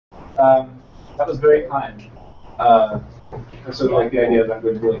That was very kind. I sort of like the idea that I'm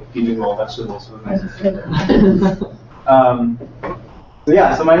going to be like feeding all vegetables for the next So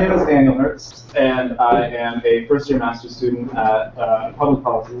yeah, so my name is Daniel Hertz, and I am a first-year master's student at public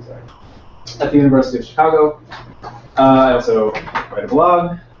policy at the University of Chicago. I also write a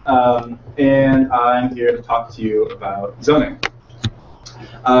blog, and I'm here to talk to you about zoning.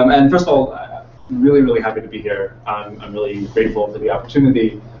 And first of all, I'm really happy to be here. I'm really grateful for the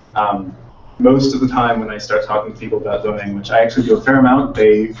opportunity. Most of the time when I start talking to people about zoning, which I actually do a fair amount,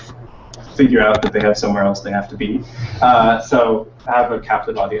 they figure out that they have somewhere else they have to be. So to have a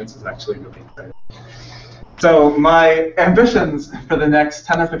captive audience is actually really exciting. So my ambitions for the next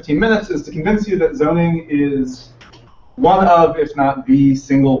 10 or 15 minutes is to convince you that zoning is one of, if not the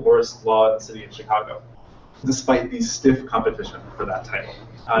single worst law in the city of Chicago, despite the stiff competition for that title.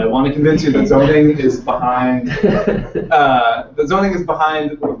 I want to convince you that zoning is behind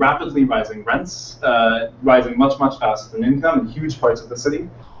rapidly rising rents, rising much faster than income in huge parts of the city.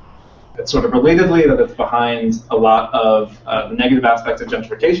 It's sort of relatedly that it's behind a lot of the negative aspects of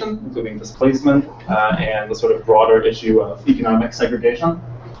gentrification, including displacement and the sort of broader issue of economic segregation.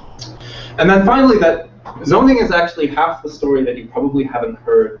 And then finally, that zoning is actually half the story that you probably haven't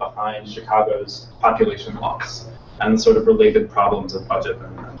heard behind Chicago's population loss and the sort of related problems of budget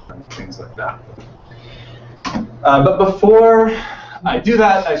and things like that. But before I do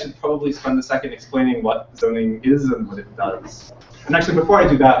that, I should probably spend a second explaining what zoning is and what it does. And actually, before I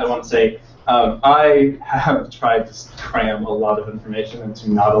do that, I want to say I have tried to cram a lot of information into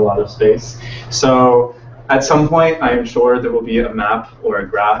not a lot of space. So at some point, I am sure there will be a map or a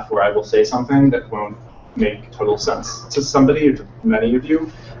graph where I will say something that won't make total sense to somebody or to many of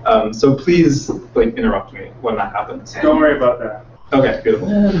you. So please interrupt me when that happens. Don't worry about that. Okay, beautiful.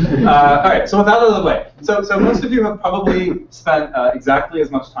 All right, so with that out of the way, so most of you have probably spent exactly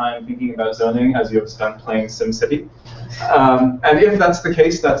as much time thinking about zoning as you have spent playing SimCity. And if that's the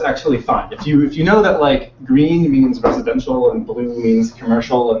case, that's actually fine. If you know that green means residential and blue means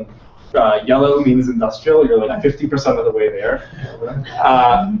commercial and yellow means industrial, you're 50% of the way there.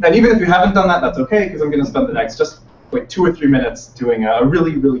 And even if you haven't done that, that's okay, because I'm going to spend the next just 2 or 3 minutes doing a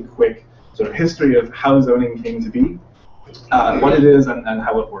really quick sort of history of how zoning came to be, what it is, and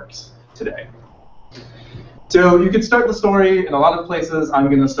how it works today. So you could start the story in a lot of places. I'm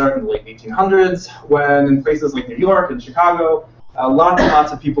going to start in the late 1800s, when in places like New York and Chicago, lots and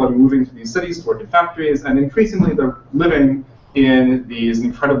lots of people are moving to these cities to work in factories, and increasingly they're living in these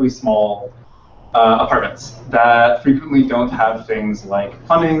incredibly small apartments that frequently don't have things like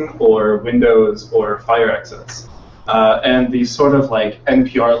plumbing or windows or fire exits. And the sort of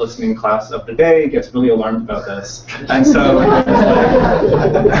NPR listening class of the day gets really alarmed about this. And so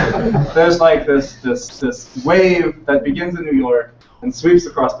there's this wave that begins in New York and sweeps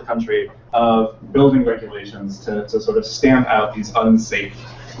across the country of building regulations to sort of stamp out these unsafe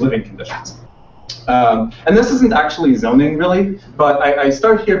living conditions. And this isn't actually zoning, really, but I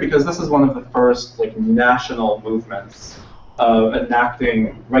start here because this is one of the first national movements of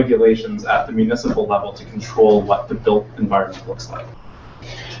enacting regulations at the municipal level to control what the built environment looks like.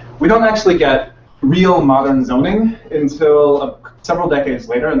 We don't actually get real modern zoning until several decades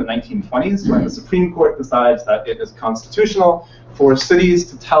later in the 1920s, when the Supreme Court decides that it is constitutional for cities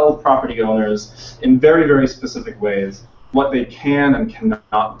to tell property owners in very specific ways what they can and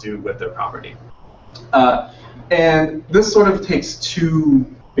cannot do with their property. And this sort of takes two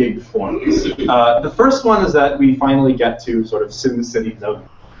big forms. The first one is that we finally get to sort of SimCity zoning,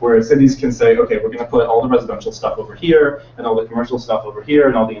 where cities can say, okay, we're going to put all the residential stuff over here, and all the commercial stuff over here,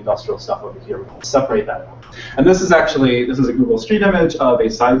 and all the industrial stuff over here. We're going to separate that out. And this is a Google Street image of a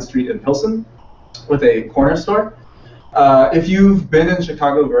side street in Pilsen with a corner store. If you've been in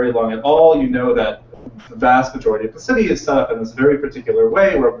Chicago very long at all, you know that the vast majority of the city is set up in this very particular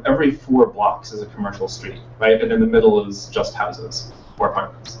way, where every 4 blocks is a commercial street, right? And in the middle is just houses or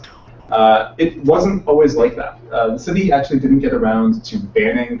apartments. It wasn't always like that. The city actually didn't get around to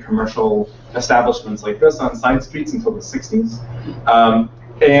banning commercial establishments like this on side streets until the 60s.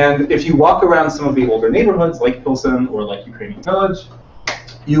 And if you walk around some of the older neighborhoods, like Pilsen or like Ukrainian Village,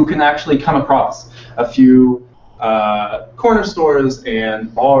 you can actually come across a few corner stores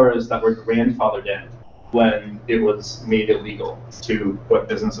and bars that were grandfathered in when it was made illegal to put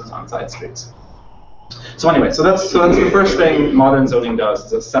businesses on side streets. So anyway, so that's the first thing modern zoning does,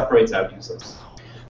 is it separates out uses.